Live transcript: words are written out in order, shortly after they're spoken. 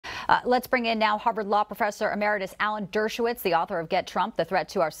Let's bring in now Harvard Law Professor Emeritus Alan Dershowitz, the author of Get Trump, The Threat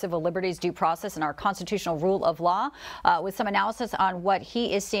to Our Civil Liberties, Due Process, and Our Constitutional Rule of Law, with some analysis on what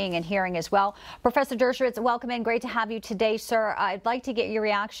he is seeing and hearing as well. Professor Dershowitz, welcome in. Great to have you today, sir. I'd like to get your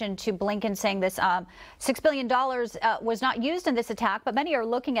reaction to Blinken saying this $6 billion was not used in this attack, but many are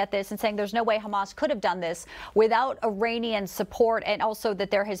looking at this and saying there's no way Hamas could have done this without Iranian support, and also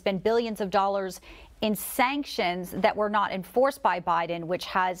that there has been billions of dollars in sanctions that were not enforced by Biden, which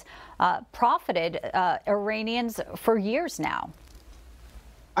has profited Iranians for years now.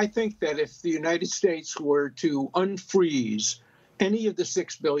 I think that if the United States were to unfreeze any of the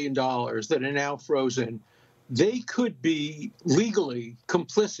 $6 billion that are now frozen, they could be legally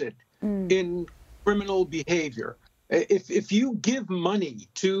complicit in criminal behavior. If you give money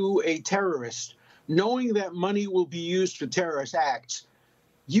to a terrorist, knowing that money will be used for terrorist acts,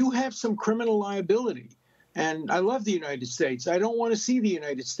 you have some criminal liability. And I love the United States. I don't want to see the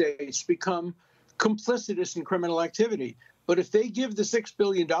United States become complicitous in criminal activity. But if they give the $6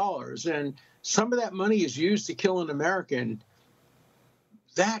 billion and some of that money is used to kill an American,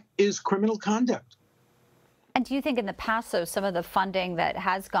 that is criminal conduct. And do you think in the past, though, some of the funding that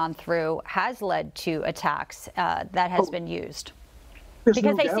has gone through has led to attacks that has been used?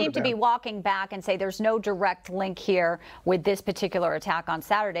 Because they seem to be walking back and say there's no direct link here with this particular attack on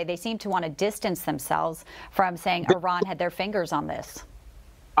Saturday. They seem to want to distance themselves from saying Iran had their fingers on this.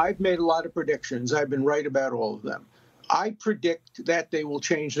 I've made a lot of predictions. I've been right about all of them. I predict that they will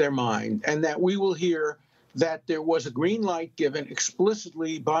change their mind and that we will hear that there was a green light given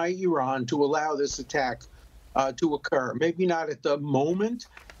explicitly by Iran to allow this attack to occur. Maybe not at the moment,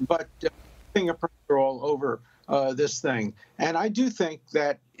 but fingerprints are all over this thing. And I do think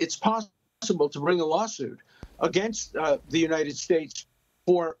that it's possible to bring a lawsuit against the United States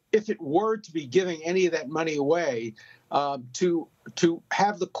for, if it were to be giving any of that money away, to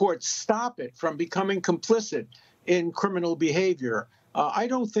have the courts stop it from becoming complicit in criminal behavior. I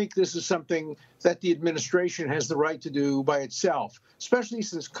don't think this is something that the administration has the right to do by itself, especially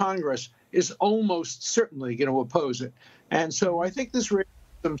since Congress is almost certainly going to oppose it. And so I think this raises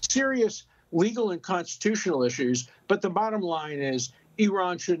some serious legal and constitutional issues. But the bottom line is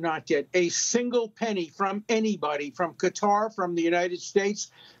Iran should not get a single penny from anybody, from Qatar, from the United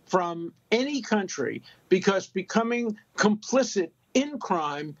States, from any country, because becoming complicit in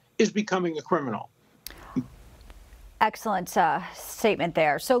crime is becoming a criminal. Excellent statement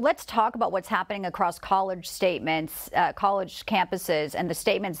there. So let's talk about what's happening across college college campuses and the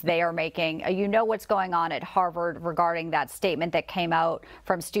statements they are making. You know what's going on at Harvard regarding that statement that came out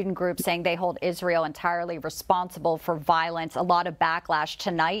from student groups saying they hold Israel entirely responsible for violence. A lot of backlash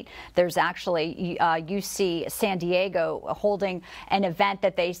tonight. There's actually UC San Diego holding an event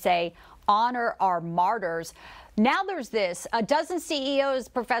that they say honor our martyrs. Now there's this. A dozen CEOs,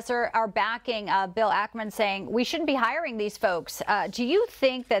 Professor, are backing Bill Ackman, saying we shouldn't be hiring these folks. Do you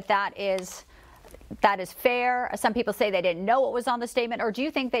think that is fair? Some people say they didn't know what was on the statement. Or do you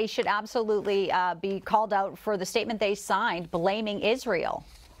think they should absolutely be called out for the statement they signed blaming Israel?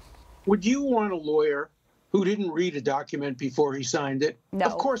 Would you want a lawyer who didn't read a document before he signed it? No.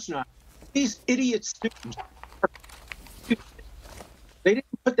 Of course not. These idiot students, they didn't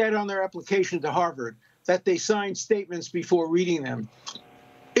put that on their application to Harvard, that they signed statements before reading them.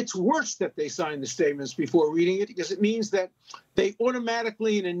 It's worse that they signed the statements before reading it, because it means that they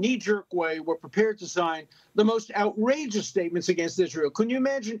automatically, in a knee-jerk way, were prepared to sign the most outrageous statements against Israel. Can you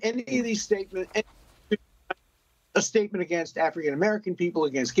imagine any of these statements, a statement against African-American people,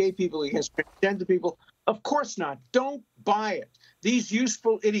 against gay people, against transgender people? Of course not. Don't buy it. These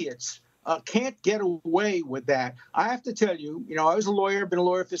useful idiots can't get away with that. I have to tell you, I was a lawyer, been a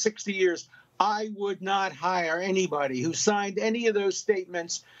lawyer for 60 years. I would not hire anybody who signed any of those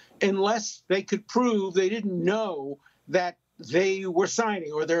statements unless they could prove they didn't know that they were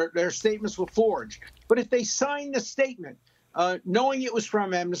signing or their statements were forged. But if they signed the statement knowing it was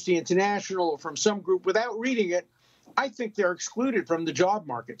from Amnesty International or from some group without reading it, I think they're excluded from the job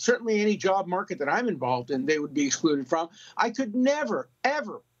market. Certainly any job market that I'm involved in, they would be excluded from. I could never,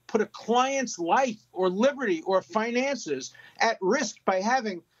 ever put a client's life or liberty or finances at risk by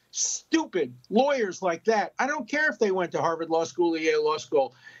having stupid lawyers like that. I don't care if they went to Harvard Law School or Yale Law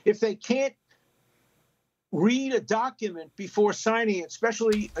School. If they can't read a document before signing it,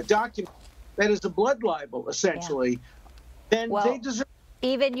 especially a document that is a blood libel, essentially, then they deserve.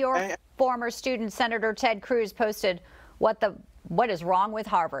 Even your former student, Senator Ted Cruz, posted what the what is wrong with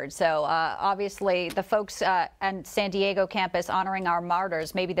Harvard? So obviously the folks and San Diego campus honoring our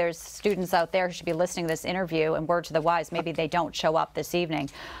martyrs, maybe there's students out there who should be listening to this interview, and word to the wise, maybe they don't show up this evening.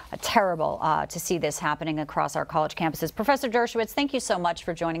 Terrible to see this happening across our college campuses. Professor Dershowitz, thank you so much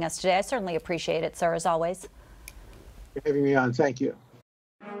for joining us today. I certainly appreciate it, sir, as always. For having me on. Thank you.